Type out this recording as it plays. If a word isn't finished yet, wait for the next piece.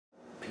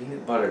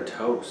Peanut butter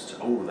toast.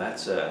 Oh,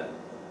 that's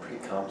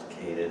pretty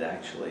complicated,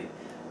 actually.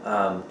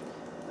 I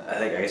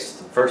guess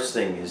the first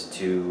thing is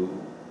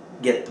to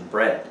get the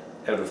bread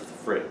out of the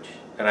fridge.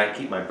 And I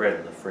keep my bread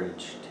in the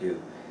fridge to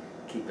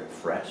keep it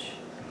fresh.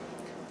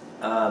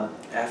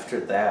 After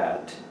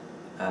that,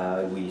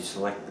 we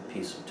select the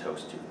piece of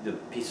toast. The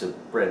piece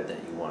of bread that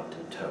you want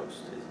to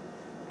toast is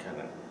kind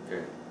of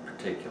very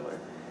particular.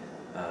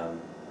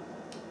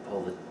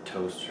 Pull the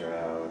toaster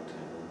out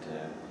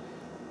and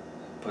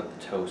put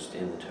the toast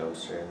in the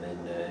toaster, and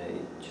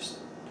then just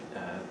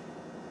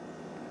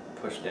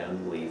push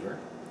down the lever.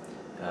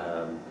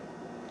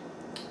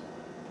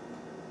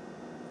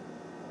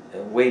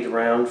 Wait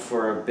around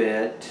for a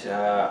bit.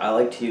 I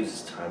like to use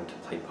this time to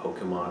play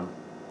Pokemon.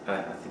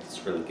 I think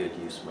it's really good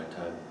use of my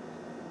time.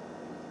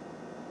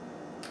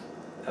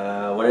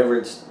 Whenever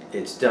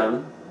it's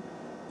done,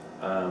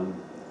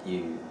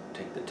 you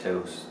take the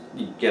toast,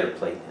 you get a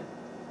plate and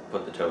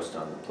put the toast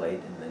on the plate,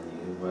 and then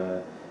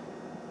you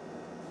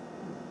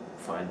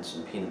find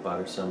some peanut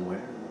butter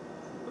somewhere,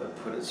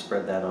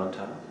 spread that on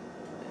top.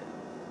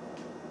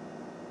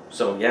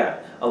 So yeah,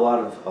 a lot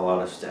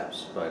of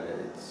steps, but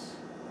it's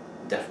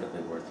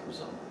definitely worth the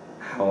result.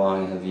 How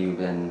long have you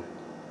been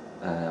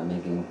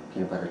making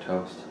peanut butter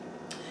toast?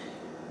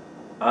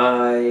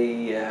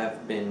 I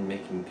have been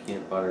making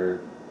peanut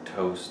butter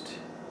toast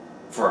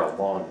for a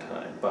long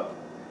time, but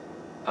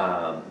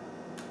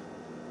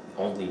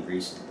only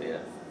recently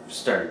I've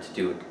started to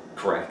do it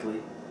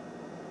correctly.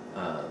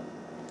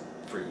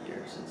 For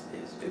years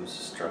it was a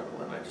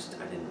struggle, and I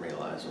didn't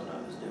realize what I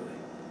was doing.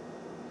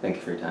 Thank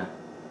you for your time.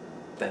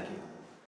 Thank you.